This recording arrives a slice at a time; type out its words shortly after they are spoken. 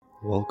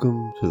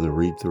Welcome to the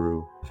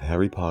read-through of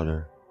Harry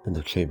Potter and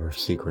the Chamber of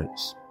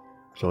Secrets.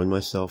 Join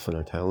myself and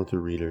our talented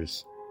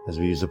readers as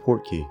we use a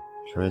portkey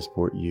to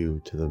transport you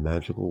to the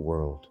magical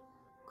world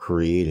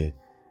created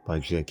by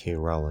J.K.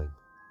 Rowling.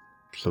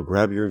 So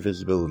grab your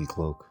invisibility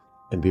cloak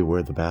and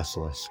beware the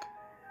basilisk.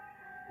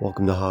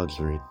 Welcome to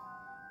Hogsreed.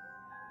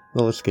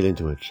 Well, let's get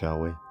into it, shall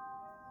we?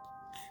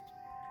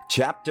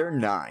 Chapter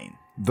 9.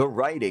 The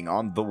Writing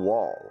on the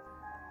Wall.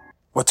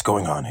 What's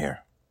going on here?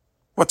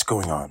 What's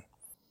going on?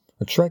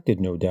 Attracted,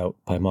 no doubt,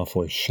 by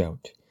Malfoy's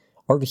shout,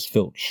 Argus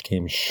Filch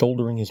came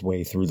shouldering his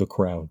way through the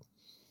crowd.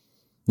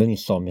 Then he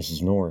saw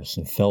Mrs. Norris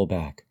and fell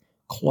back,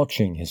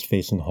 clutching his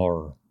face in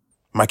horror.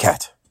 My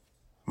cat!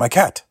 My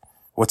cat!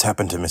 What's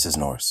happened to Mrs.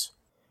 Norris?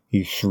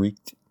 He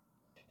shrieked,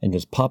 and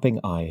his popping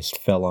eyes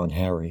fell on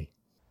Harry.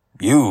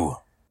 You!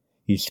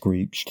 He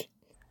screeched.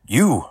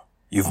 You've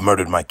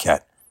murdered my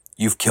cat.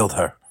 You've killed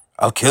her.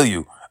 I'll kill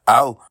you.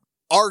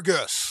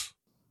 Argus!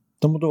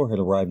 Dumbledore had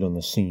arrived on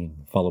the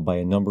scene, followed by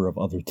a number of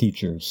other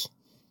teachers.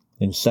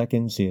 In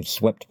seconds, he had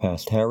swept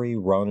past Harry,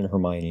 Ron, and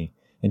Hermione,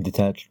 and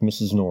detached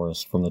Mrs.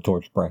 Norris from the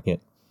torch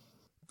bracket.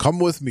 Come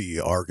with me,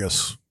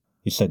 Argus,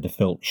 he said to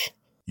Filch.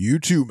 You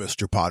too,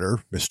 Mr. Potter,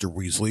 Mr.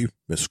 Weasley,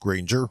 Miss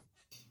Granger.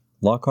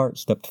 Lockhart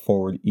stepped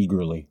forward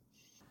eagerly.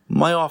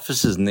 My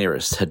office is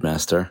nearest,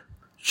 Headmaster.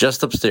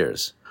 Just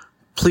upstairs.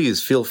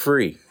 Please feel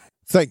free.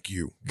 Thank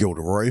you,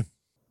 Gilderoy.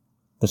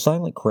 The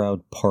silent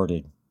crowd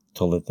parted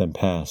to let them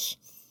pass.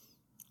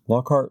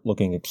 Lockhart,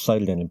 looking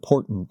excited and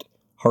important,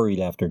 hurried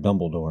after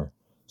Dumbledore.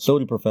 So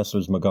did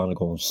Professors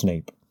McGonagall and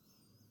Snape.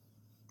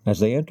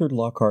 As they entered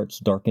Lockhart's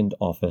darkened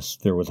office,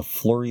 there was a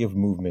flurry of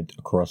movement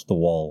across the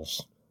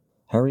walls.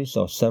 Harry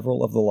saw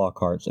several of the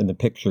Lockharts in the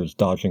pictures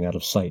dodging out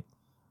of sight,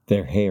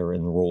 their hair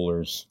in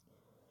rollers.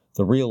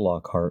 The real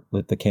Lockhart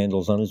lit the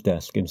candles on his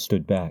desk and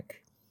stood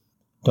back.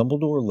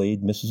 Dumbledore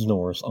laid Mrs.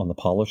 Norris on the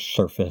polished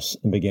surface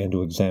and began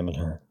to examine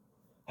her.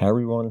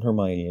 Harry, Ron, and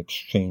Hermione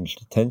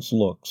exchanged tense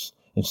looks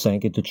and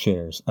sank into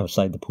chairs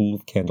outside the pool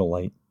of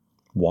candlelight,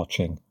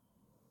 watching.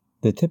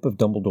 The tip of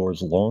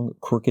Dumbledore's long,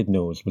 crooked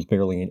nose was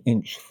barely an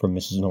inch from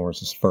Mrs.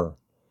 Norris's fur.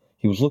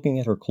 He was looking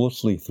at her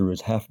closely through his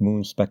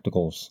half-moon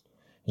spectacles,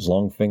 his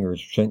long fingers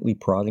gently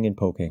prodding and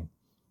poking.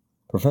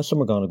 Professor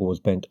McGonagall was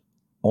bent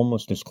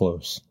almost as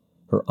close.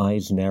 Her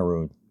eyes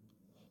narrowed.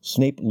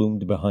 Snape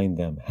loomed behind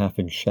them, half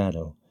in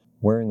shadow,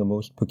 wearing a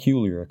most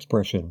peculiar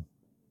expression.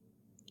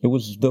 It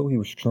was as though he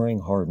was trying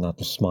hard not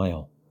to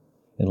smile,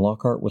 and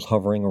Lockhart was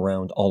hovering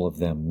around all of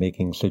them,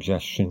 making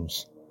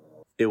suggestions.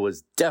 It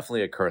was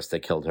definitely a curse that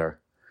killed her.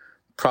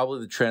 Probably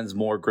the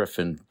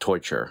Transmore-Griffin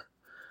torture.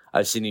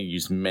 I've seen it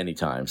used many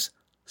times.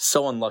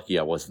 So unlucky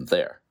I wasn't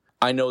there.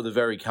 I know the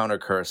very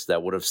counter-curse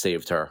that would have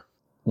saved her.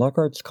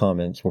 Lockhart's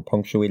comments were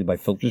punctuated by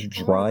Filch's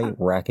dry,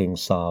 racking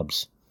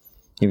sobs.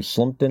 He was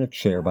slumped in a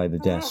chair by the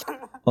desk,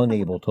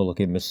 unable to look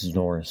at Mrs.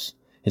 Norris,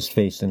 his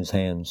face in his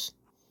hands.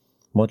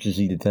 Much as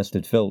he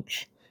detested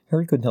Filch,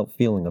 Harry couldn't help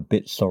feeling a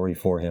bit sorry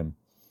for him,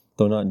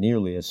 though not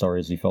nearly as sorry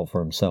as he felt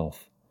for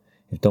himself.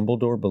 If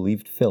Dumbledore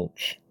believed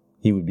Filch,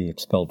 he would be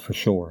expelled for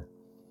sure.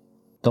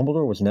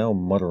 Dumbledore was now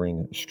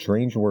muttering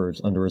strange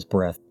words under his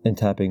breath and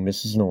tapping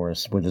Mrs.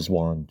 Norris with his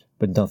wand,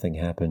 but nothing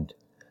happened.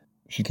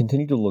 She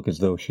continued to look as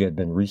though she had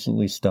been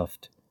recently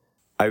stuffed.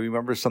 I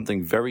remember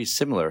something very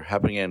similar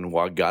happening in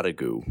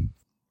Wagadagu.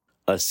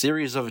 A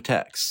series of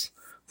attacks.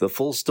 The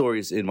full story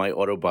is in my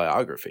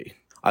autobiography.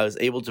 I was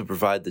able to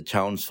provide the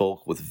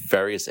townsfolk with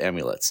various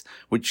amulets,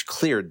 which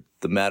cleared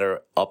the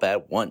matter up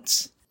at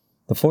once.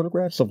 The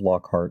photographs of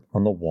Lockhart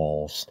on the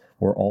walls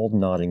were all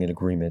nodding in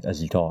agreement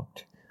as he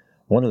talked.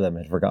 One of them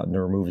had forgotten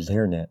to remove his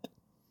hairnet.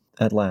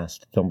 At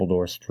last,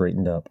 Dumbledore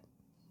straightened up.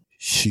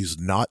 She's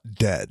not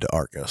dead,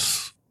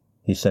 Argus,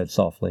 he said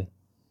softly.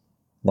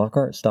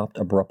 Lockhart stopped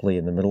abruptly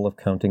in the middle of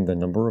counting the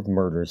number of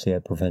murders he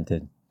had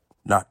prevented.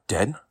 Not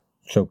dead?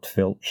 Choked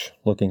Filch,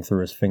 looking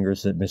through his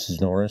fingers at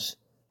Mrs. Norris.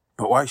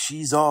 But why,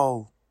 she's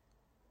all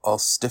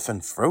stiff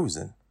and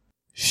frozen.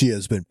 She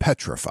has been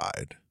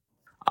petrified.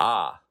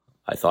 Ah,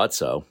 I thought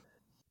so.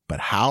 But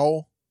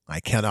how? I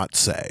cannot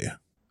say.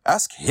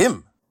 Ask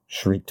him,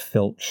 shrieked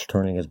Filch,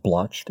 turning his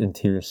blotched and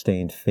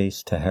tear-stained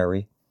face to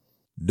Harry.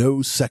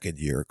 No second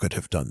year could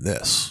have done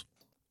this.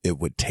 It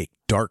would take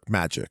dark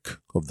magic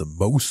of the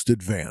most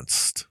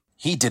advanced.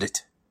 He did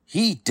it.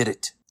 He did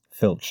it.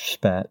 Filch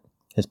spat,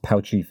 his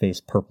pouchy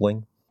face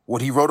purpling.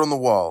 What he wrote on the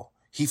wall,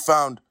 he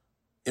found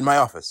in my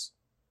office.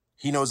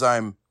 He knows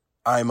I'm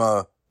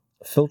a...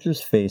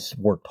 Filch's face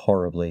worked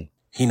horribly.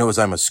 He knows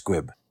I'm a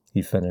squib,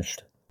 he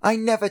finished. I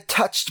never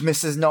touched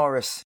Mrs.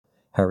 Norris,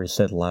 Harry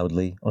said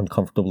loudly,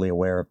 uncomfortably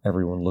aware of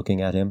everyone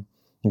looking at him,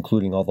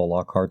 including all the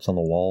Lockharts on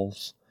the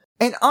walls.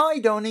 And I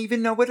don't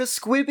even know what a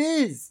squib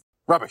is.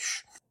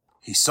 Rubbish.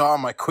 He saw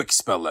my quick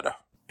spell letter.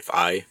 If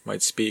I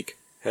might speak,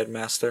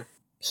 Headmaster,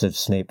 said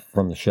Snape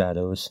from the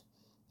shadows,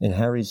 and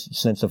Harry's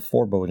sense of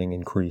foreboding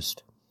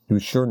increased. He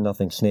was sure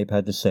nothing Snape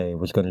had to say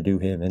was going to do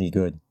him any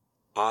good.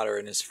 Potter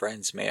and his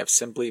friends may have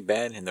simply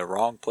been in the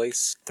wrong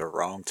place at the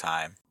wrong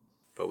time.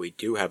 But we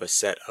do have a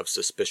set of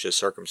suspicious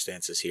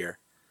circumstances here.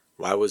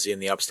 Why was he in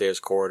the upstairs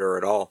corridor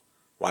at all?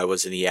 Why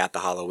wasn't he at the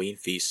Halloween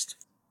feast?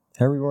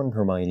 Harry, Ron, and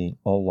Hermione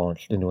all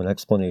launched into an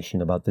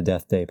explanation about the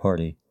Death Day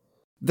party.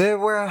 There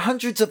were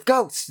hundreds of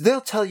ghosts.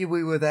 They'll tell you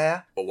we were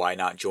there. But why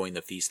not join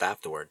the feast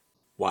afterward?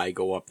 Why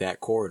go up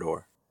that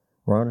corridor?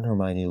 Ron and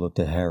Hermione looked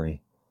at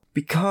Harry.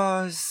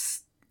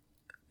 Because...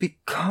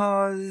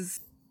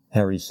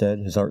 Harry said,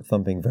 his heart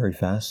thumping very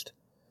fast.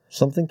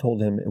 Something told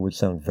him it would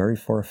sound very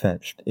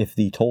far-fetched if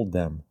he told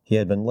them he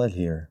had been led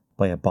here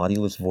by a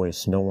bodiless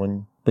voice no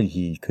one but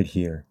he could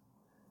hear.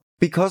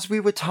 Because we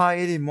were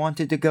tired and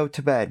wanted to go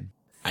to bed.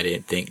 I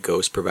didn't think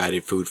ghosts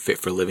provided food fit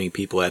for living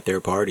people at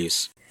their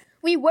parties.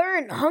 We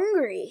weren't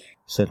hungry,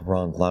 said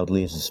Ron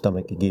loudly as his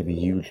stomach gave a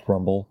huge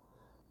rumble.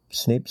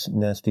 Snape's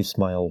nasty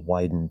smile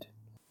widened.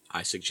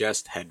 I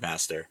suggest,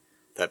 Headmaster,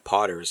 that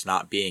Potter is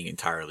not being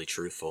entirely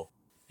truthful.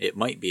 It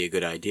might be a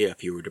good idea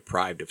if he were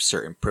deprived of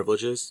certain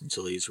privileges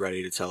until he's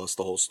ready to tell us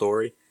the whole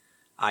story.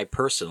 I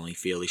personally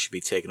feel he should be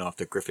taken off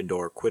the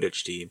Gryffindor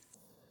Quidditch team.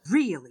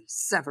 Really,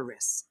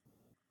 Severus?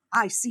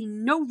 I see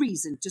no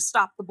reason to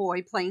stop the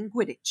boy playing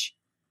Quidditch.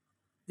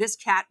 This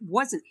cat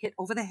wasn't hit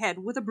over the head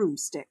with a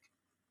broomstick.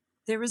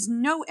 There is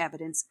no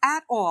evidence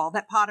at all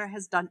that Potter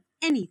has done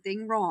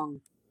anything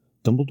wrong.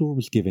 Dumbledore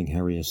was giving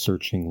Harry a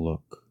searching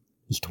look.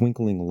 His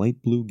twinkling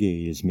light blue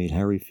gaze made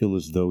Harry feel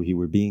as though he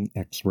were being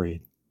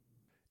X-rayed.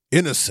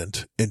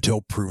 Innocent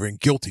until proven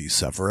guilty,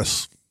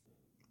 Severus.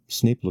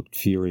 Snape looked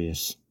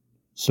furious.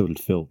 So did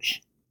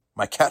Filch.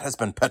 My cat has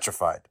been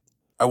petrified.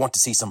 I want to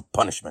see some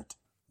punishment.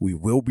 We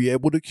will be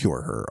able to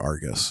cure her,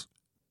 Argus.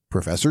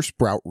 Professor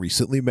Sprout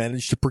recently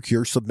managed to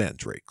procure some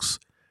mandrakes.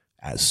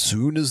 As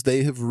soon as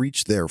they have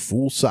reached their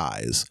full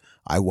size,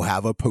 I will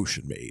have a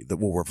potion made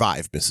that will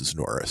revive Mrs.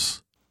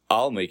 Norris.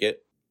 I'll make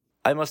it.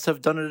 I must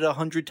have done it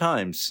 100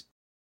 times.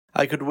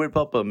 I could whip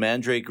up a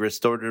mandrake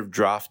restorative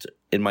draught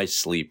in my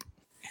sleep.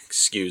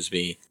 Excuse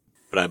me,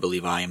 but I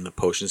believe I am the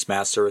potions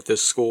master at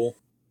this school.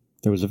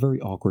 There was a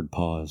very awkward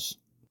pause.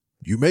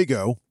 You may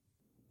go,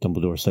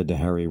 Dumbledore said to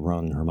Harry,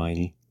 Ron, and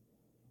Hermione.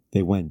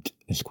 They went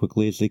as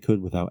quickly as they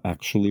could without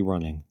actually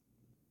running.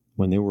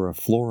 When they were a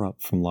floor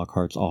up from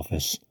Lockhart's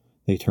office,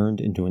 they turned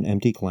into an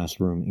empty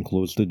classroom and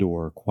closed the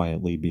door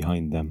quietly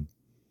behind them.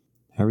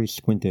 Harry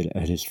squinted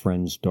at his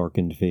friends'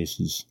 darkened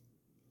faces.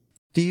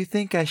 Do you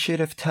think I should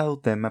have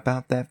told them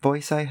about that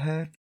voice I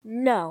heard?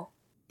 No,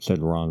 said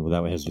Ron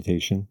without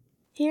hesitation.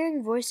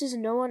 Hearing voices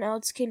no one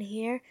else can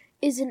hear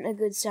isn't a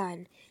good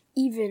sign,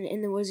 even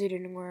in the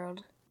wizarding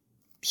world.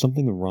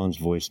 Something in Ron's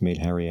voice made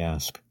Harry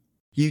ask.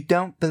 You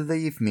don't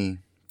believe me,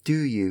 do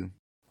you?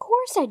 Of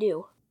course I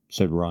do,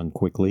 said Ron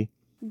quickly.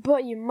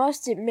 But you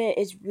must admit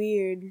it's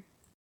weird.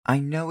 I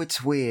know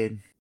it's weird.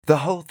 The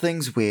whole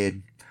thing's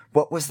weird.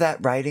 What was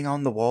that writing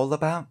on the wall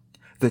about?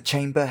 The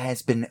chamber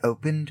has been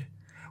opened?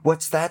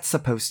 What's that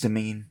supposed to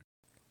mean?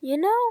 You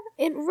know,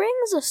 it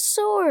rings a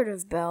sort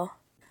of bell.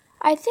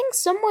 I think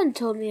someone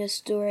told me a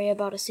story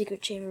about a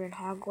secret chamber in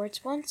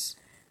Hogwarts once.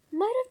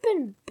 Might have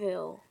been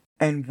Bill.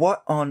 And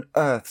what on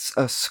earth's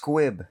a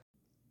squib?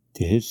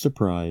 To his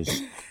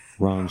surprise,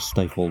 Ron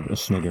stifled a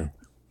snigger.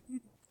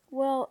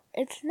 Well,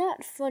 it's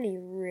not funny,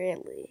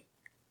 really.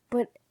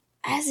 But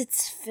as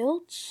it's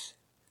Filch...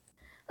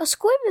 A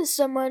squib is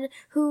someone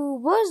who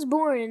was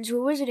born into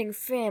a wizarding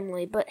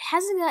family, but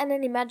hasn't gotten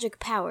any magic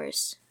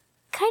powers.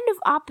 Kind of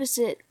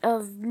opposite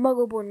of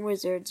muggle-born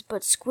wizards,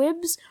 but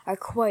squibs are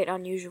quite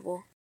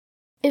unusual.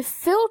 If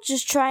Filch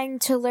is trying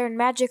to learn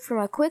magic from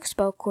a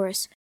quickspell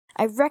course,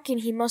 I reckon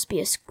he must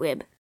be a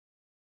squib.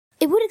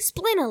 It would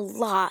explain a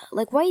lot,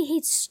 like why he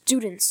hates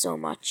students so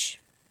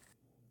much.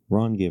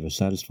 Ron gave a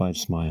satisfied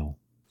smile.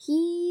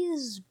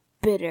 He's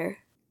bitter.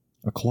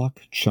 A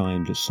clock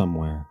chimed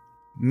somewhere.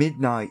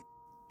 Midnight,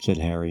 said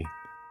Harry.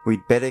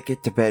 We'd better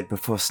get to bed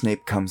before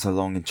Snape comes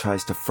along and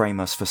tries to frame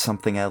us for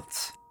something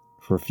else.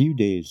 For a few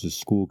days, the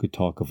school could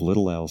talk of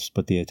little else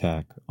but the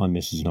attack on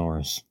Mrs.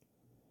 Norris.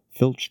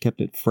 Filch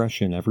kept it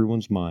fresh in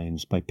everyone's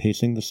minds by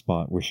pacing the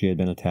spot where she had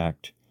been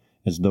attacked,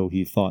 as though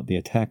he thought the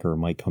attacker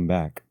might come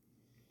back.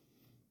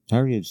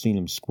 Harry had seen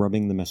him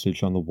scrubbing the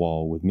message on the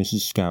wall with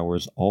Mrs.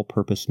 Scour's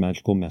all-purpose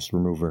magical mess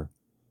remover,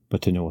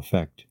 but to no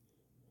effect.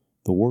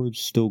 The words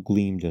still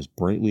gleamed as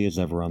brightly as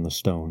ever on the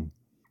stone.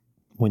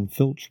 When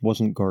Filch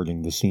wasn't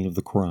guarding the scene of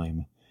the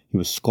crime, he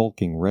was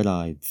skulking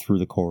red-eyed through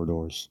the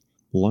corridors,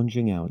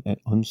 lunging out at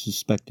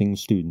unsuspecting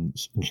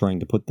students and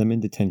trying to put them in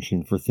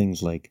detention for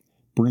things like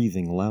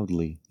breathing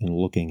loudly and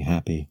looking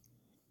happy.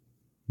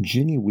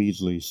 Ginny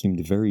Weasley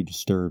seemed very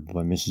disturbed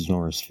by Mrs.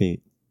 Norris'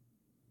 fate.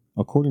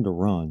 According to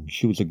Ron,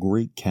 she was a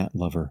great cat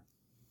lover.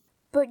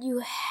 But you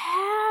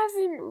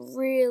haven't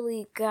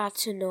really got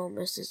to know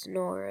Mrs.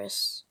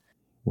 Norris,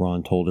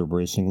 Ron told her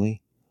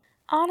bracingly.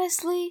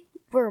 Honestly,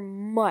 we're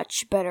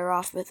much better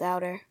off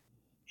without her.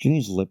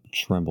 Ginny's lip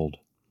trembled.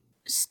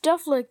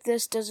 Stuff like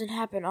this doesn't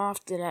happen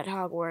often at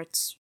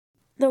Hogwarts.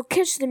 They'll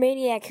catch the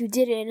maniac who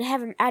did it and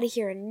have him out of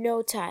here in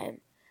no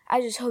time.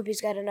 I just hope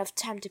he's got enough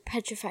time to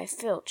petrify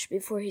Filch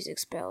before he's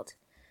expelled.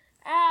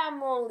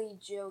 I'm only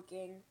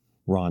joking,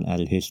 Ron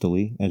added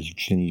hastily as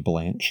Ginny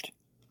blanched.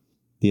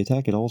 The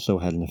attack had also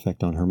had an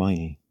effect on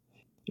Hermione.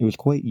 It was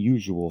quite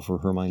usual for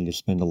Hermione to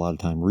spend a lot of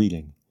time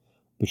reading,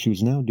 but she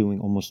was now doing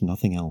almost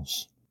nothing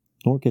else.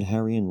 Nor could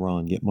Harry and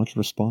Ron get much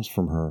response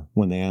from her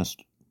when they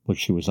asked what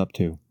she was up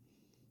to,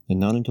 and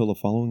not until the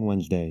following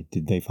Wednesday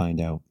did they find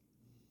out.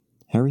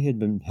 Harry had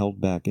been held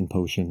back in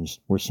potions,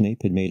 where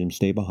Snape had made him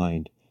stay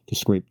behind to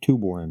scrape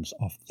tube worms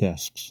off the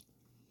desks.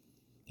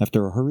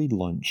 After a hurried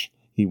lunch,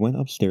 he went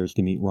upstairs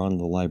to meet Ron in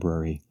the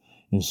library,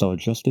 and saw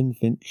Justin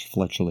Finch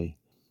Fletchley,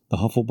 the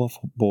Hufflepuff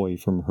boy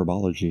from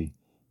herbology,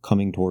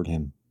 coming toward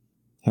him.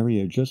 Harry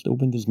had just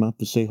opened his mouth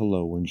to say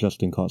hello when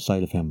Justin caught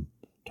sight of him,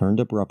 turned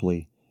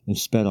abruptly, and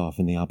sped off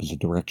in the opposite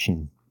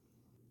direction.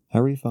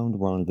 Harry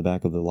found Ron at the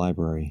back of the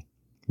library,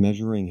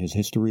 measuring his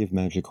History of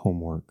Magic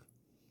homework.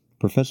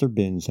 Professor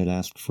Binns had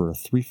asked for a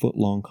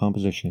 3-foot-long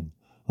composition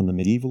on the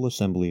medieval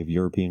assembly of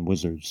European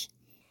wizards.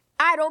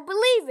 I don't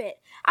believe it!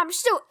 I'm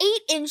still 8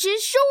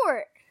 inches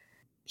short!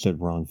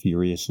 Said Ron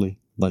furiously,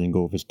 letting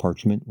go of his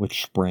parchment,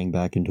 which sprang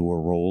back into a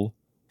roll.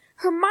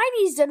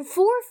 Hermione's done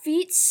 4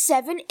 feet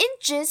 7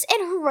 inches,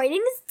 and her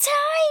writing is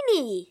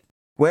tiny!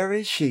 Where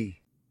is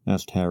she?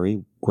 Asked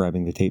Harry,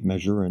 grabbing the tape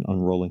measure and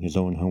unrolling his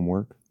own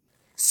homework.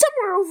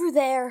 Somewhere over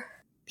there,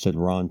 Said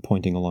Ron,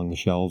 pointing along the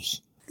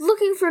shelves.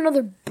 looking for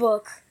another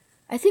book.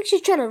 I think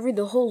she's trying to read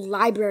the whole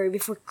library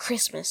before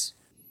Christmas.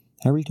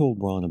 Harry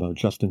told Ron about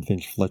Justin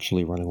Finch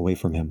Fletchley running away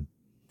from him.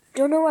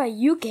 Don't know why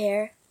you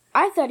care.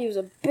 I thought he was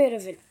a bit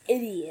of an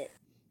idiot.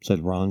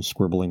 Said Ron,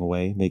 scribbling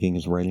away, making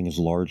his writing as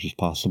large as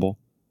possible.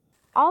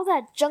 All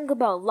that junk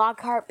about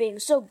Lockhart being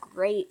so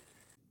great.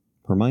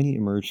 Hermione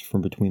emerged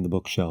from between the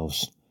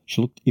bookshelves.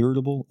 She looked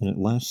irritable and at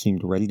last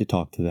seemed ready to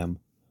talk to them.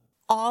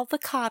 All the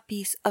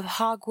copies of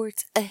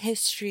Hogwarts A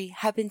History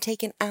have been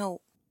taken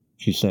out.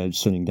 She said,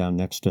 sitting down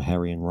next to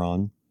Harry and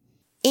Ron.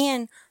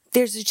 And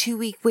there's a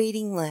 2-week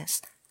waiting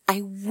list.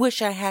 I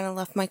wish I hadn't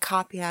left my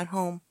copy at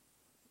home.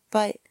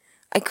 But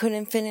I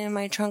couldn't fit it in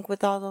my trunk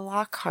with all the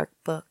Lockhart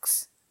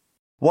books.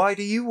 Why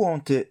do you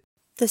want it?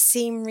 The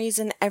same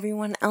reason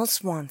everyone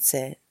else wants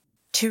it.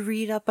 To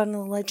read up on the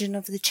legend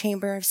of the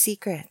Chamber of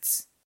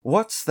Secrets.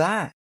 What's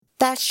that?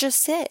 That's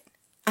just it.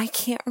 I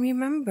can't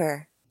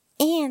remember.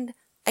 And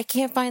I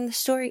can't find the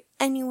story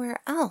anywhere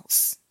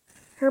else.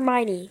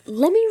 Hermione,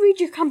 let me read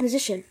your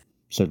composition,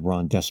 Said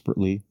Ron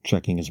desperately,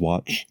 checking his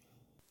watch.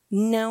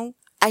 No,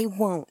 I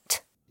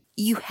won't.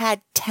 You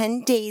had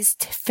 10 days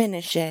to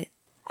finish it.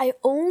 I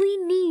only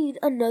need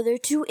another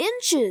 2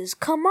 inches.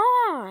 Come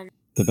on.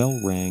 The bell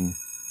rang.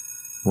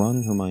 Ron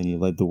and Hermione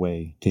led the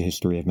way to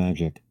History of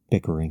Magic,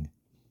 bickering.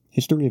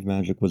 History of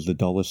Magic was the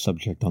dullest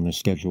subject on their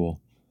schedule.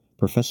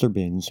 Professor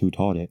Binns, who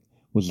taught it,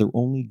 was their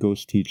only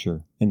ghost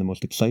teacher, and the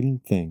most exciting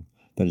thing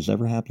that has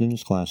ever happened in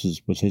his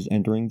classes was his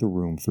entering the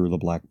room through the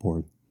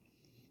blackboard.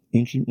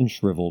 Ancient and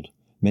shriveled,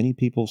 many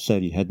people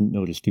said he hadn't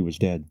noticed he was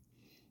dead.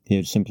 He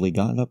had simply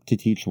gotten up to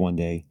teach one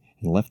day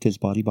and left his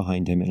body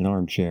behind him in an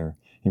armchair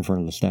in front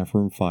of the staff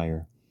room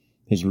fire.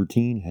 His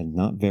routine had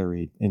not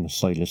varied in the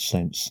slightest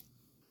sense.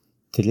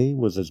 Today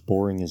was as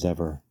boring as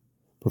ever.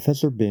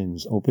 Professor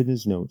Binns opened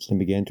his notes and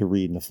began to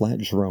read in a flat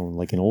drone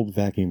like an old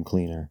vacuum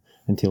cleaner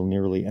until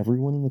nearly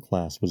everyone in the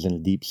class was in a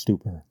deep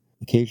stupor,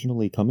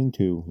 occasionally coming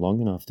to long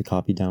enough to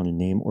copy down a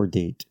name or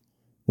date,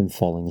 then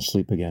falling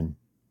asleep again.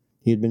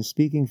 He had been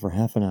speaking for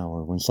half an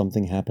hour when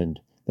something happened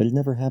that had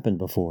never happened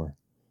before.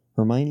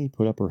 Hermione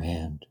put up her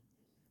hand.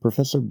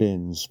 Professor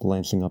Binns,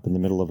 glancing up in the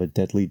middle of a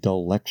deadly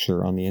dull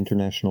lecture on the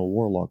International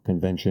Warlock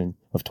Convention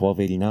of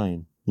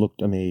 1289,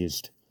 looked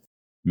amazed.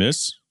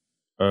 Miss?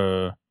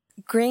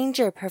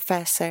 Granger,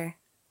 Professor.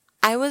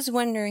 I was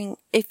wondering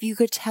if you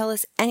could tell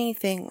us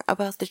anything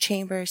about the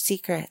Chamber of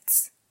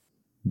Secrets.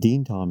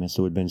 Dean Thomas,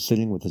 who had been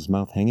sitting with his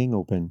mouth hanging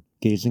open,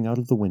 gazing out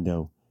of the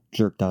window,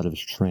 jerked out of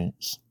his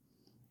trance.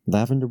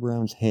 Lavender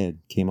Brown's head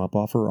came up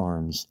off her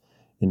arms,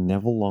 and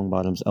Neville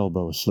Longbottom's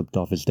elbow slipped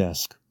off his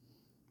desk.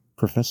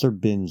 Professor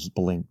Binns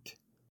blinked.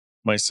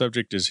 My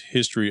subject is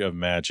History of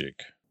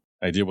Magic.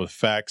 I deal with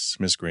facts,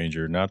 Miss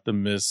Granger, not the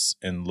myths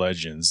and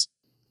legends.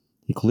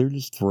 He cleared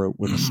his throat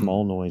with a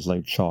small noise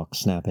like chalk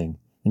snapping,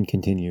 and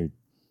continued.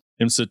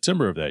 In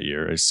September of that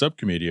year, a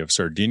subcommittee of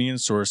Sardinian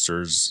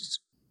sorcerers...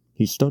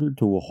 He stuttered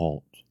to a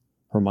halt.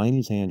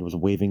 Hermione's hand was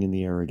waving in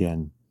the air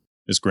again.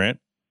 Miss Grant?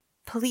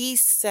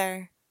 Please,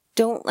 sir.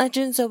 Don't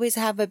legends always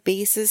have a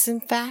basis in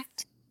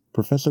fact?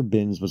 Professor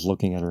Binns was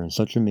looking at her in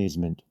such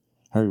amazement,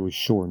 Harry was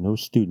sure no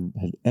student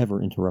had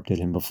ever interrupted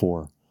him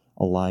before,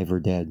 alive or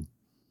dead.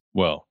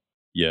 Well,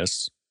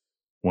 yes,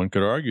 one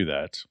could argue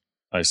that,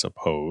 I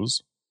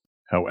suppose.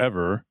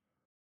 However,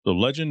 the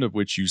legend of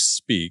which you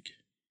speak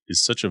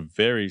is such a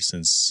very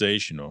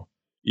sensational,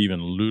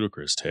 even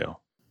ludicrous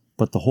tale.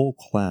 But the whole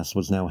class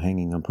was now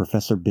hanging on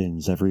Professor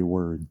Binns' every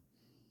word.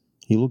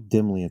 He looked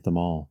dimly at them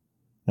all,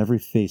 every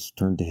face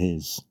turned to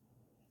his.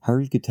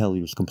 Harry could tell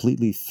he was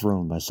completely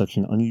thrown by such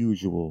an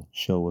unusual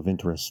show of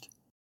interest.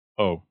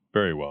 Oh,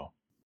 very well.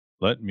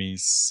 Let me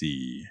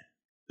see.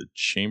 The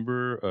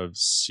Chamber of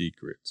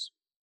Secrets.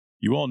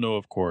 You all know,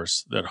 of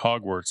course, that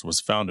Hogwarts was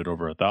founded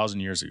over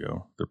 1,000 years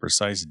ago. The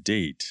precise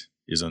date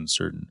is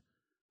uncertain.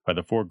 By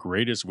the 4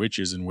 greatest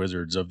witches and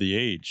wizards of the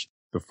age.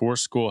 The 4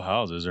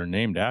 schoolhouses are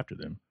named after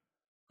them: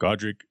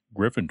 Godric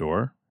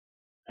Gryffindor,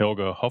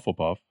 Helga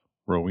Hufflepuff,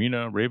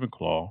 Rowena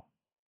Ravenclaw,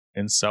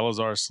 and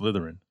Salazar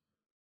Slytherin.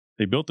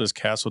 They built this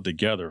castle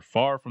together,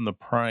 far from the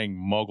prying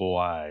Muggle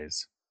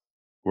eyes,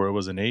 for it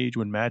was an age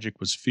when magic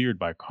was feared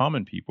by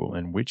common people,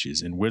 and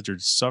witches and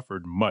wizards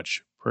suffered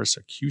much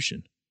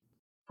persecution.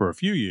 For a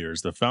few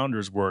years, the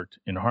founders worked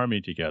in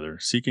harmony together,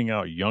 seeking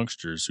out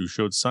youngsters who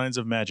showed signs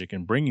of magic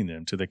and bringing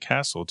them to the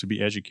castle to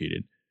be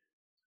educated.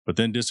 But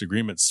then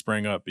disagreements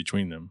sprang up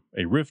between them.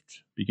 A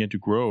rift began to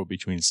grow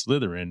between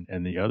Slytherin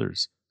and the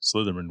others.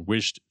 Slytherin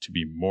wished to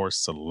be more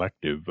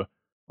selective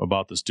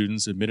about the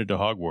students admitted to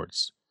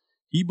Hogwarts.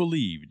 He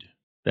believed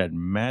that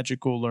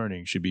magical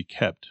learning should be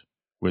kept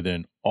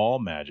within all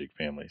magic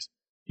families.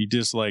 He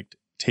disliked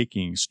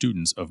taking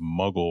students of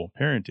Muggle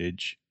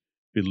parentage,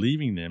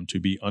 believing them to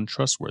be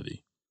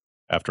untrustworthy.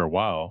 After a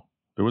while,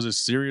 there was a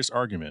serious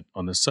argument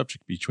on the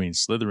subject between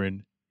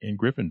Slytherin and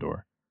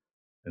Gryffindor,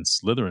 and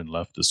Slytherin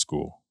left the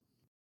school.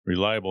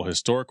 Reliable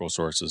historical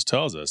sources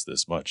tells us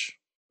this much,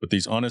 but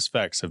these honest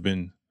facts have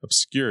been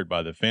obscured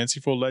by the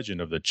fanciful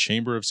legend of the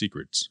Chamber of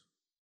Secrets.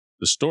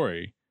 The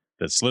story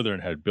that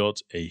Slytherin had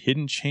built a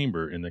hidden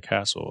chamber in the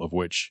castle of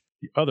which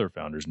the other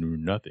founders knew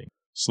nothing.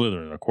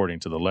 Slytherin, according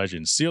to the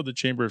legend, sealed the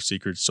Chamber of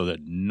Secrets so that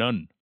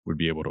none would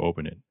be able to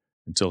open it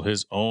until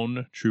his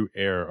own true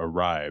heir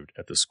arrived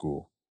at the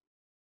school.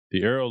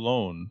 The heir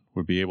alone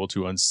would be able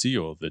to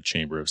unseal the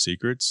Chamber of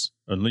Secrets,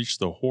 unleash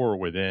the horror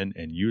within,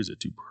 and use it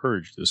to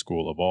purge the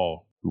school of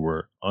all who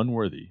were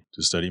unworthy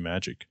to study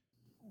magic.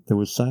 There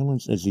was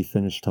silence as he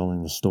finished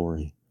telling the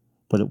story,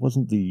 but it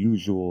wasn't the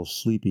usual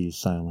sleepy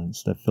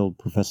silence that filled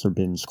Professor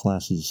Binns'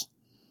 classes.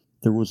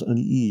 There was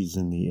unease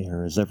in the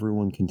air as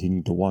everyone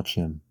continued to watch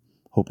him,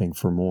 hoping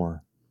for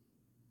more.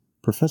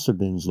 Professor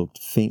Binns looked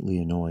faintly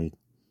annoyed.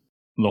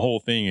 The whole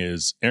thing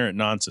is errant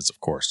nonsense, of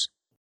course.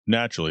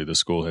 Naturally, the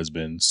school has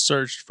been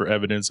searched for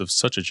evidence of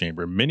such a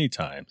chamber many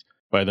times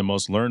by the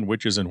most learned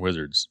witches and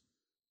wizards.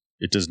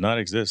 It does not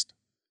exist.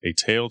 A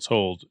tale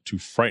told to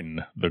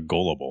frighten the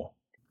gullible.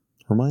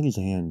 Hermione's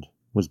hand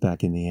was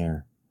back in the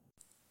air.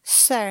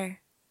 Sir,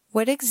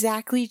 what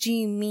exactly do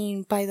you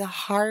mean by the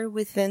heart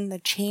within the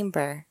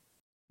chamber?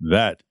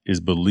 That is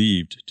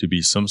believed to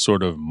be some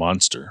sort of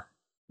monster,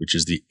 which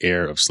is the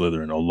heir of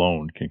Slytherin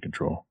alone can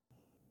control.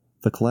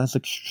 The class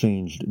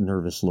exchanged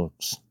nervous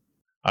looks.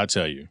 I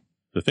tell you,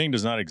 the thing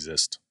does not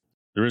exist.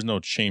 There is no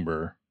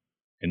chamber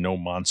and no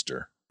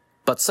monster.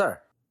 But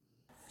sir,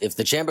 if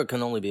the chamber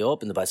can only be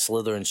opened by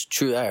Slytherin's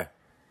true heir,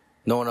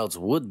 no one else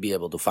would be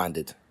able to find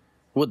it,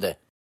 would they?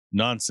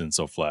 Nonsense,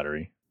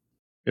 O'Flattery.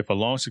 If a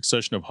long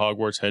succession of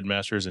Hogwarts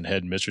headmasters and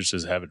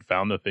headmistresses haven't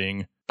found the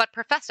thing... But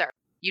Professor,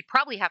 you'd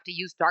probably have to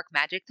use dark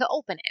magic to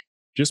open it.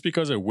 Just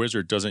because a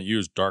wizard doesn't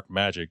use dark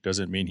magic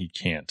doesn't mean he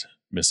can't,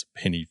 Miss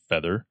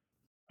Pennyfeather.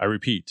 I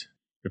repeat,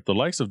 if the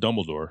likes of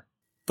Dumbledore...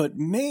 But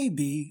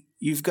maybe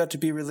you've got to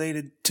be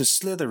related to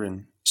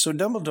Slytherin, so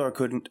Dumbledore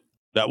couldn't...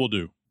 That will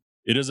do.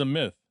 It is a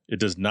myth. It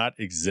does not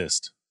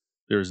exist.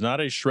 There is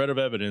not a shred of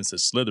evidence that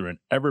Slytherin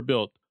ever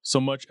built so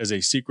much as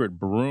a secret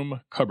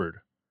broom cupboard.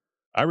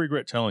 I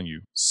regret telling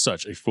you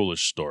such a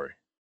foolish story.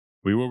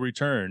 We will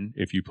return,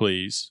 if you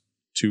please,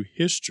 to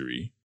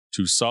history,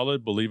 to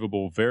solid,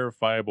 believable,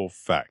 verifiable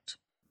fact.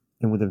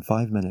 And within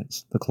 5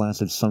 minutes, the class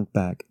had sunk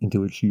back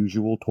into its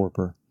usual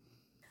torpor.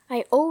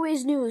 I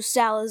always knew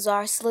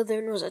Salazar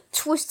Slytherin was a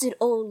twisted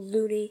old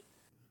loony,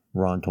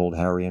 Ron told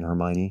Harry and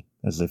Hermione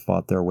as they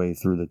fought their way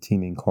through the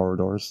teeming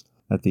corridors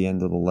at the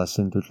end of the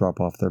lesson to drop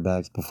off their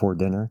bags before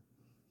dinner.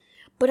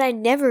 But I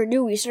never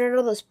knew he started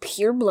all this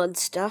pureblood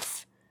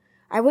stuff.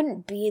 I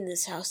wouldn't be in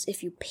this house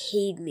if you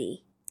paid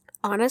me.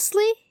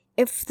 Honestly,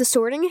 if the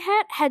Sorting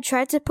Hat had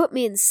tried to put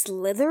me in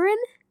Slytherin,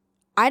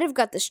 I'd have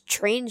got this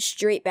train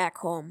straight back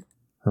home.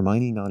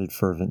 Hermione nodded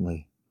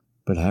fervently,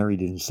 but Harry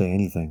didn't say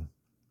anything.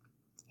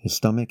 His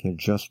stomach had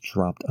just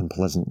dropped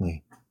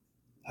unpleasantly.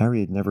 Harry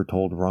had never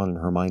told Ron and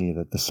Hermione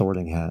that the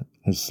Sorting Hat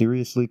had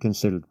seriously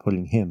considered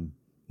putting him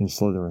in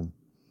Slytherin.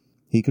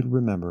 He could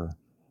remember,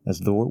 as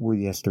though it were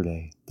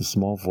yesterday, the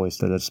small voice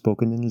that had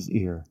spoken in his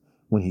ear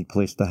when he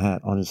placed the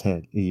hat on his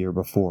head a year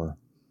before.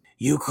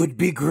 You could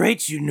be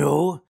great, you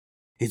know.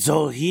 It's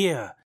all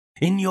here,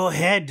 in your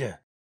head.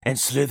 And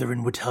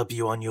Slytherin would help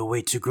you on your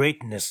way to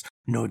greatness,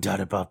 no doubt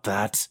about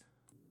that.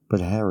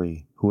 But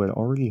Harry, who had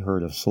already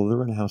heard of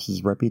Slytherin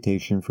House's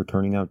reputation for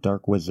turning out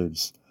dark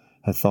wizards,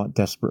 had thought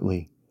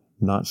desperately,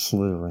 not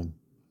Slytherin.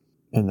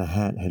 And the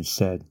hat had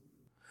said,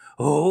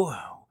 Oh,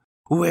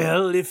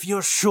 well, if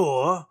you're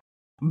sure,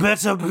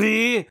 better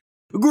be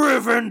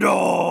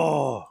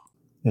Gryffindor!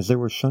 As they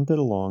were shunted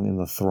along in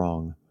the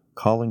throng,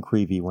 Colin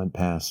Creevey went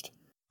past.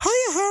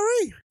 Hiya,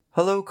 Harry!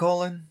 Hello,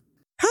 Colin.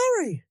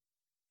 Harry!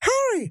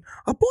 Harry!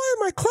 A boy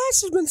in my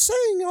class has been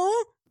saying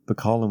you're... But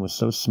Colin was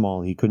so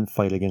small he couldn't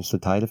fight against the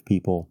tide of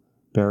people,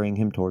 bearing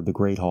him toward the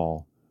great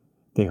hall.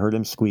 They heard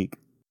him squeak,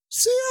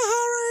 See ya,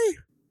 Harry!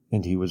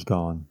 And he was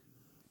gone.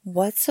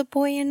 What's a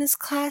boy in his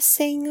class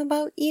saying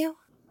about you?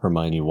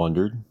 Hermione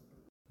wondered.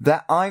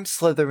 That I'm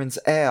Slytherin's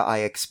heir, I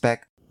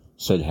expect.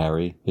 said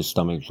Harry, his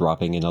stomach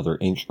dropping another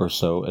inch or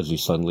so as he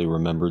suddenly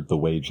remembered the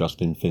way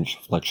Justin Finch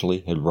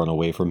Fletchley had run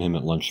away from him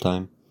at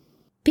lunchtime.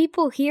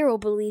 People here will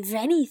believe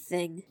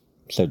anything,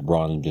 said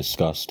Ron in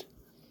disgust.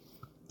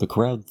 The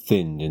crowd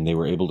thinned and they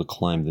were able to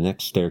climb the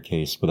next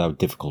staircase without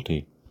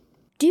difficulty.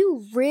 Do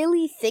you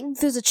really think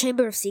there's a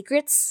Chamber of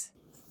Secrets?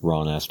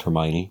 Ron asked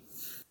Hermione.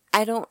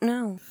 I don't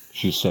know,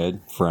 she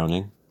said,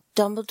 frowning.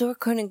 Dumbledore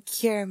couldn't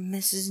cure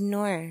Mrs.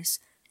 Norris,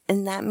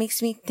 and that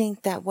makes me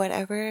think that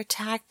whatever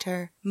attacked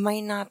her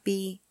might not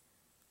be,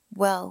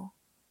 well,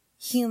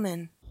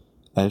 human.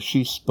 As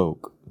she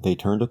spoke, they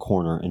turned a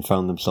corner and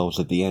found themselves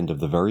at the end of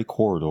the very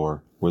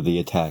corridor where the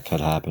attack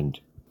had happened.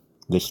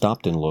 They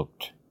stopped and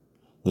looked.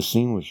 The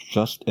scene was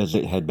just as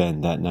it had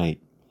been that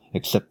night,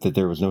 except that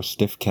there was no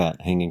stiff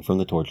cat hanging from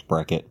the torch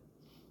bracket,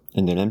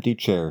 and an empty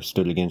chair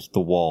stood against the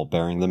wall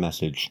bearing the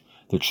message,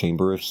 "The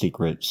Chamber of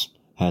Secrets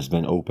has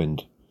been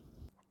opened."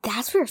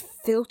 That's where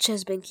Filch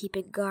has been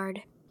keeping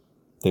guard.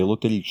 They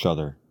looked at each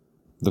other.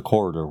 The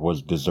corridor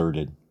was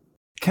deserted.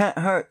 Can't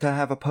hurt to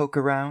have a poke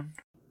around,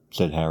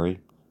 said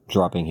Harry,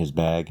 dropping his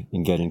bag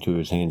and getting to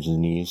his hands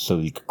and knees so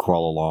he could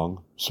crawl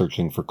along,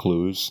 searching for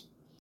clues.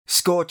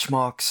 Scorch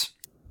marks,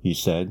 he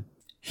said.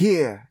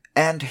 Here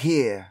and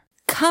here.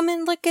 Come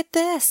and look at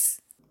this,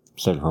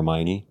 said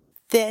Hermione.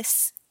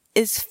 This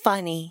is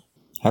funny.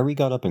 Harry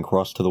got up and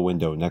crossed to the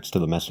window next to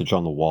the message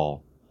on the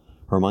wall.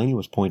 Hermione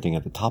was pointing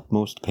at the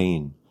topmost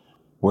pane,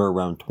 where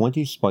around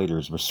 20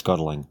 spiders were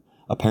scuttling,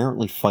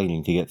 apparently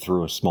fighting to get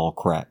through a small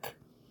crack.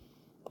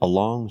 A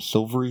long,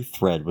 silvery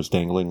thread was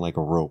dangling like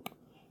a rope,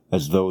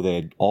 as though they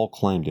had all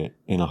climbed it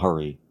in a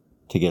hurry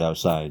to get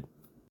outside.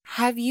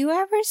 Have you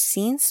ever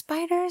seen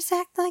spiders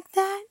act like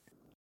that?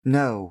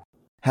 No.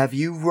 Have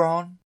you,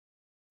 Ron?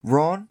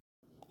 Ron?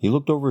 He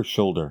looked over his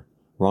shoulder.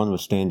 Ron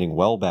was standing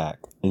well back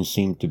and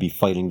seemed to be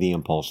fighting the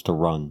impulse to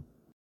run.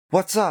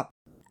 What's up?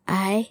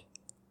 I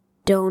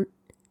don't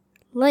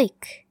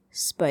like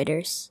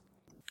spiders.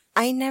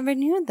 I never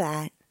knew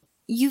that.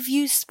 You've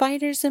used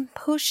spiders in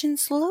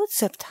potions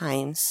loads of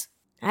times.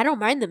 I don't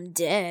mind them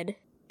dead,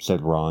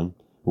 said Ron,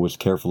 who was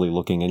carefully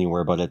looking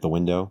anywhere but at the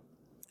window.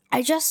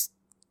 I just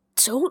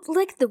don't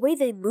like the way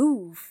they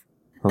move.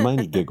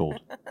 Hermione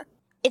giggled.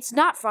 It's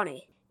not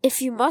funny.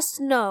 If you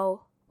must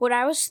know, when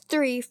I was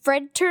 3,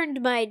 Fred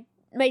turned my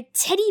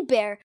teddy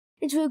bear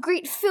into a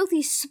great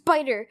filthy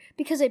spider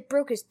because I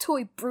broke his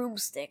toy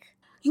broomstick.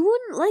 You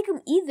wouldn't like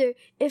him either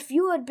if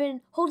you had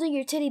been holding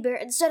your teddy bear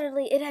and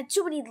suddenly it had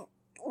too many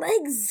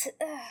legs.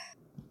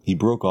 He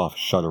broke off,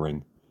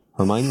 shuddering.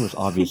 Hermione was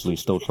obviously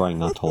still trying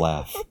not to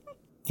laugh.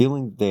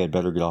 Feeling they had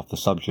better get off the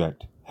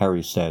subject,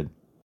 Harry said,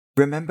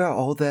 Remember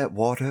all that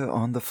water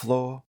on the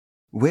floor?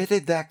 Where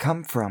did that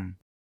come from?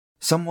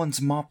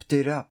 Someone's mopped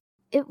it up.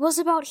 It was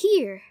about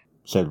here,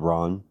 said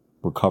Ron,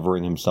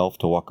 recovering himself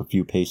to walk a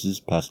few paces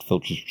past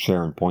Filch's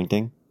chair and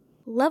pointing.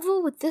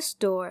 Level with this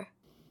door.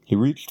 He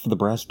reached for the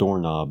brass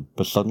doorknob,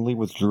 but suddenly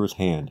withdrew his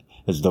hand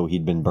as though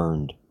he'd been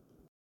burned.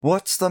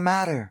 What's the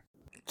matter?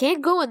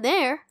 Can't go in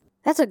there.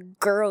 That's a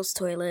girl's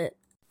toilet.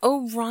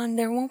 Oh, Ron,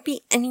 there won't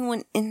be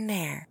anyone in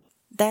there.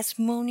 That's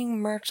Moaning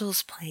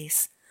Myrtle's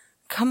place.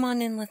 Come on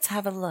in, let's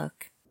have a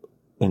look.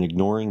 And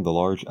ignoring the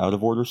large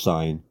out-of-order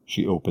sign,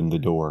 she opened the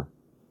door.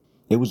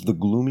 It was the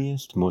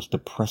gloomiest, most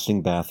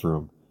depressing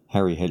bathroom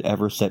Harry had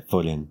ever set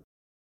foot in.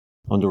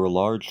 Under a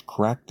large,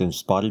 cracked and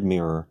spotted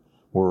mirror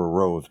were a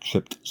row of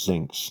chipped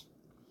sinks.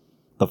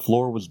 The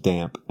floor was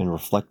damp and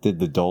reflected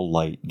the dull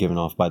light given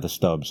off by the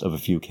stubs of a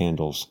few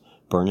candles,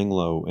 burning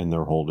low in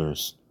their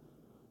holders.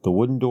 The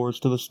wooden doors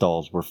to the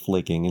stalls were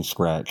flaking and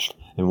scratched,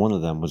 and one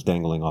of them was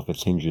dangling off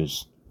its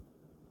hinges.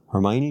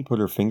 Hermione put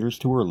her fingers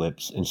to her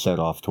lips and set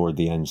off toward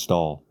the end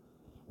stall.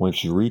 When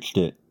she reached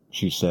it,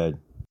 she said,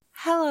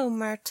 Hello,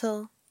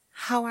 Myrtle.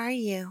 How are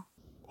you?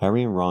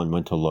 Harry and Ron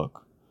went to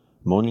look.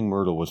 Moaning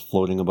Myrtle was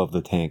floating above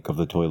the tank of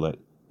the toilet,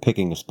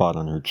 picking a spot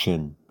on her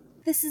chin.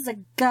 This is a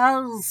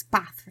girl's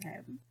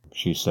bathroom,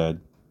 she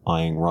said,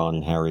 eyeing Ron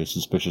and Harry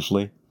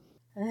suspiciously.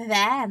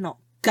 They're not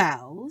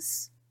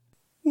girls.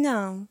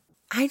 No,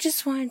 I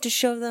just wanted to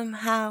show them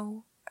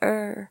how,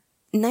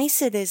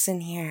 nice it is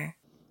in here.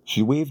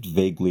 She waved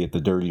vaguely at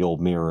the dirty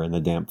old mirror and the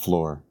damp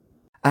floor.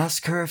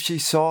 Ask her if she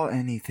saw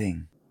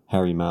anything,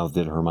 Harry mouthed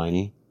at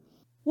Hermione.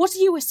 What are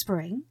you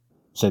whispering?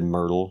 Said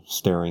Myrtle,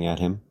 staring at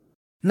him.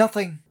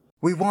 Nothing.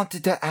 We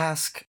wanted to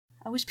ask.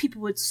 I wish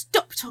people would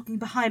stop talking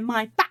behind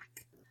my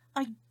back.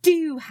 I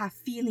do have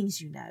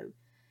feelings, you know,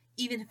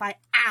 even if I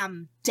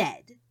am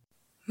dead.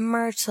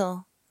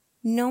 Myrtle,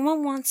 no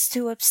one wants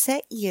to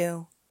upset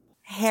you.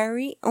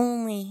 Harry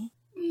only.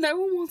 No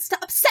one wants to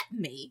upset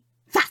me.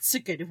 That's a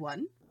good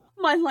one.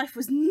 My life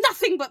was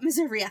nothing but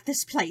misery at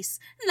this place.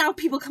 Now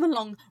people come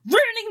along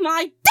ruining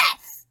my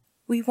death!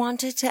 We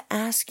wanted to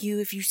ask you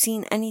if you've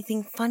seen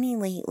anything funny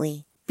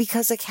lately,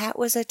 because a cat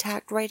was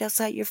attacked right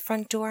outside your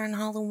front door on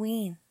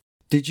Halloween.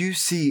 Did you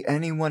see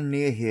anyone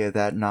near here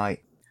that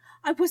night?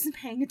 I wasn't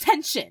paying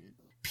attention.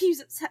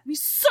 Pews upset me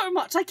so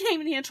much I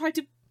came in here and tried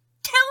to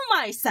kill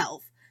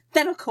myself.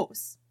 Then, of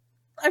course,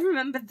 I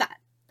remembered that.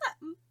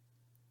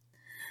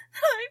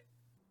 I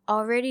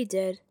already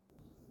did,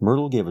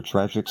 Myrtle gave a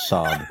tragic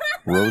sob,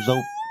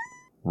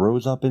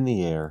 rose up in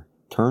the air,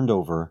 turned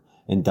over,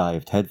 and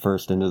dived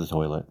headfirst into the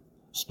toilet,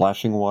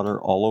 splashing water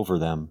all over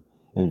them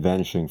and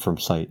vanishing from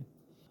sight.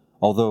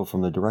 Although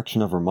from the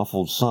direction of her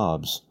muffled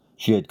sobs,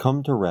 she had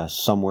come to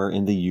rest somewhere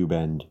in the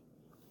U-bend.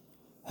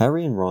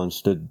 Harry and Ron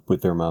stood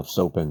with their mouths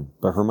open,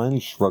 but Hermione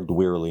shrugged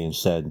wearily and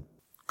said,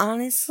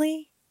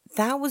 Honestly,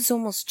 that was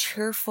almost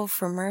cheerful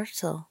for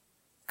Myrtle.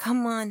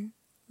 Come on,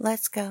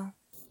 let's go.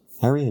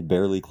 Harry had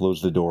barely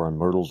closed the door on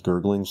Myrtle's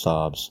gurgling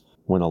sobs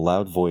when a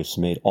loud voice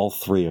made all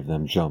three of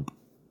them jump.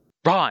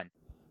 Ron!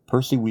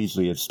 Percy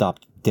Weasley had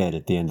stopped dead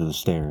at the end of the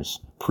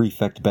stairs,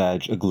 prefect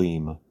badge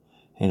agleam,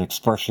 an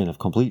expression of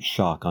complete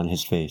shock on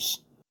his face.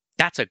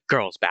 That's a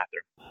girl's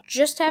bathroom.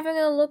 Just having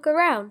a look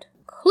around.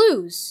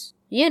 Clues,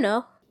 you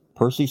know.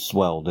 Percy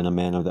swelled in a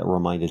manner that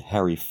reminded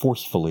Harry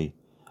forcefully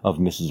of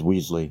Mrs.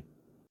 Weasley.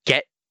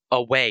 Get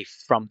away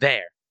from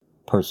there.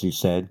 Percy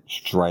said,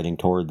 striding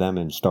toward them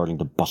and starting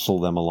to bustle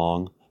them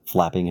along,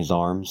 flapping his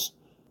arms.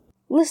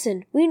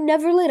 Listen, we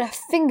never laid a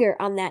finger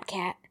on that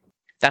cat.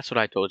 That's what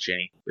I told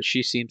Ginny, but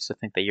she seems to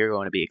think that you're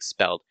going to be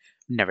expelled.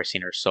 Never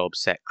seen her so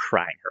upset,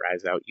 crying her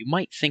eyes out. You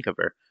might think of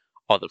her.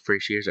 All the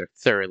first years are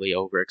thoroughly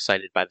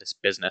overexcited by this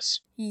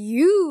business.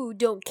 You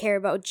don't care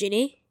about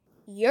Ginny.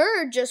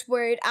 You're just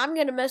worried I'm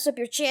gonna mess up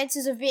your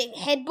chances of being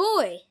head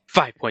boy.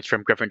 5 points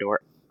from Gryffindor.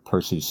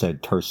 Percy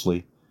said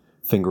tersely,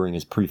 fingering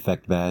his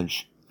prefect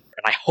badge.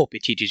 And I hope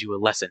it teaches you a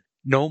lesson.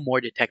 No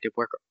more detective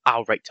work or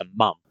I'll write to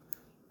Mum.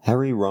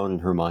 Harry, Ron,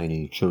 and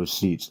Hermione chose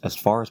seats as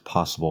far as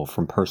possible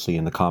from Percy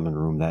in the common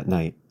room that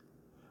night.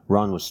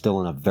 Ron was still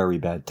in a very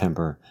bad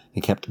temper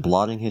and kept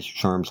blotting his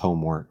charms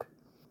homework.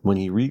 When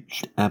he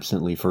reached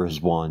absently for his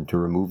wand to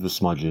remove the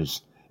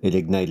smudges, it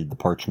ignited the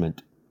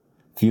parchment.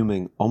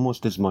 Fuming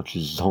almost as much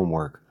as his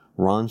homework,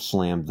 Ron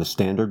slammed the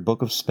Standard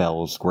Book of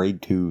Spells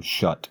Grade 2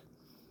 shut.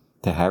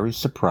 To Harry's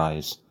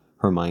surprise,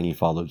 Hermione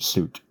followed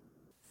suit.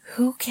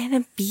 Who can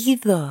it be,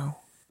 though?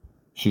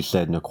 She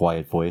said in a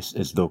quiet voice,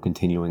 as though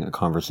continuing a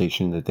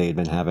conversation that they had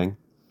been having.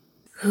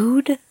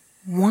 Who'd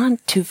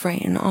want to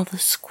frighten all the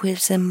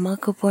squibs and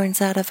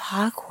muggleborns out of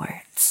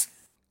Hogwarts?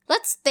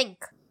 Let's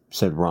think,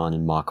 said Ron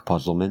in mock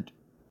puzzlement.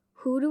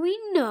 Who do we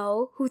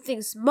know who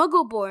thinks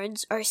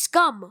muggleborns are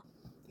scum?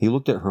 He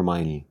looked at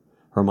Hermione.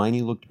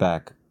 Hermione looked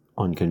back,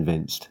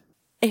 unconvinced.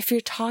 If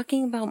you're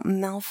talking about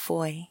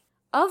Malfoy...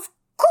 Of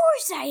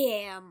course I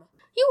am!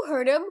 You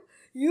heard him.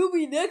 You'll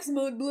be next,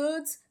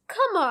 Mudbloods.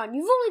 Come on,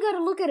 you've only got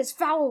to look at his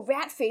foul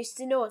rat face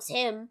to know it's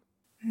him.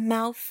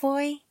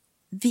 Malfoy?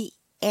 The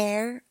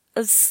heir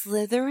of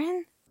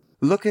Slytherin?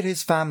 Look at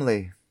his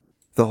family.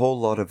 The whole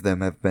lot of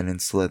them have been in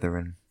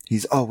Slytherin.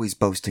 He's always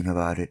boasting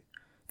about it.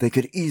 They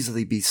could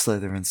easily be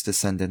Slytherin's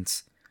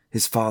descendants.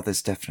 His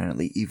father's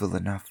definitely evil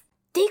enough.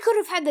 They could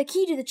have had the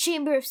key to the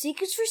Chamber of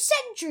Secrets for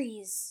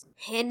centuries.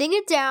 Handing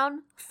it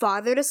down,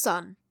 father to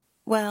son.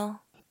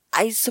 Well,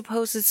 I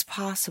suppose it's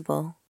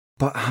possible.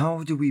 But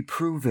how do we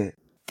prove it?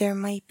 There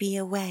might be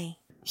a way,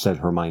 said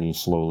Hermione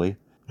slowly,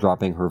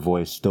 dropping her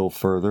voice still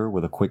further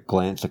with a quick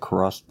glance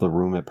across the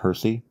room at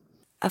Percy.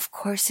 Of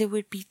course it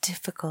would be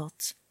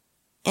difficult.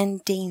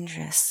 And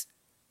dangerous.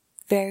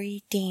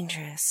 Very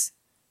dangerous.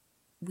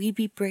 We'd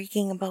be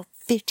breaking about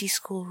 50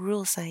 school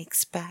rules, I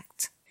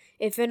expect.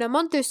 If in a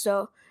month or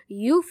so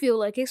you feel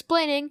like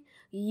explaining,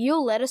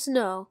 you'll let us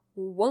know,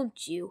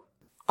 won't you?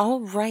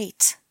 All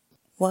right.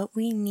 What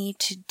we need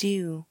to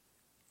do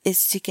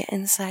is to get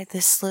inside the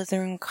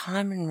Slytherin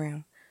common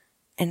room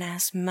and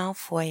ask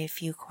Malfoy a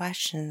few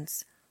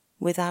questions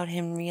without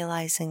him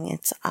realizing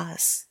it's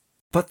us.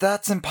 But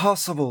that's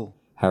impossible,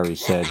 Harry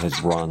said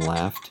as Ron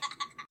laughed.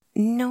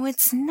 No,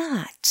 it's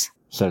not,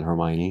 said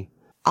Hermione.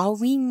 All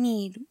we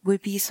need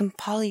would be some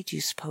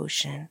Polyjuice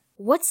potion.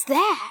 What's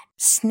that?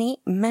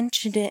 Snape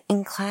mentioned it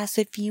in class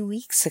a few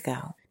weeks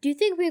ago. Do you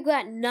think we've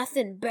got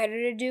nothing better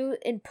to do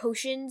in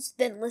potions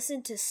than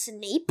listen to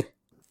Snape?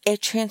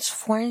 It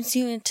transforms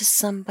you into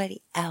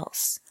somebody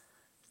else.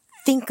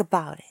 Think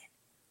about it.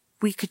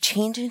 We could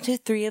change into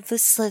 3 of the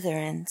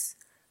Slytherins.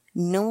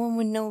 No one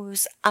would know it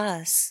was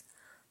us.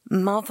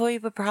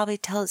 Malfoy would probably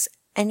tell us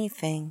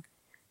anything.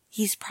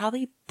 He's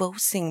probably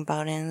boasting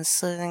about it in the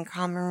Slytherin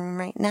common room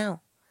right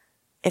now.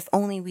 If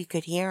only we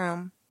could hear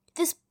him.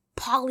 This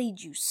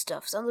Polyjuice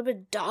stuff sounds a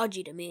bit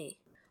dodgy to me.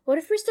 What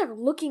if we start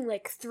looking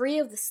like 3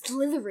 of the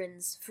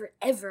Slytherins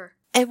forever?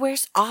 It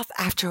wears off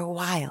after a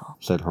while,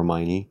 said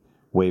Hermione,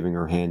 waving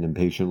her hand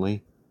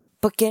impatiently.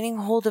 But getting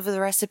hold of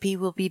the recipe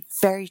will be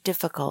very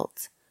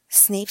difficult.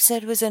 Snape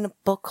said it was in a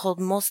book called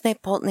Mostly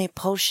Potently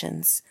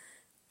Potions,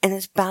 and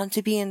it's bound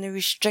to be in the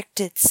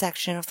restricted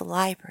section of the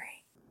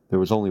library. There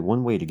was only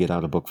one way to get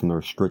out a book from the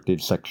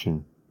restricted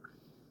section.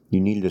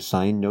 You needed a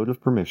signed note of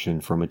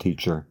permission from a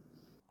teacher.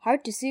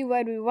 Hard to see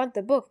why we want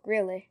the book,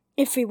 really.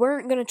 If we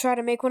weren't going to try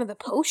to make one of the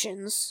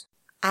potions.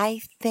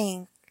 I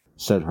think,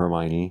 said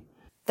Hermione,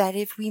 that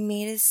if we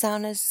made it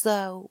sound as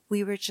though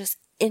we were just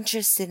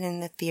interested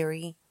in the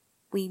theory,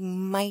 we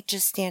might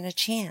just stand a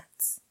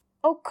chance.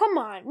 Oh, come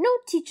on. No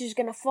teacher's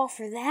going to fall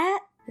for that.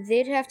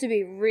 They'd have to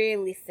be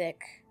really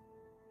thick.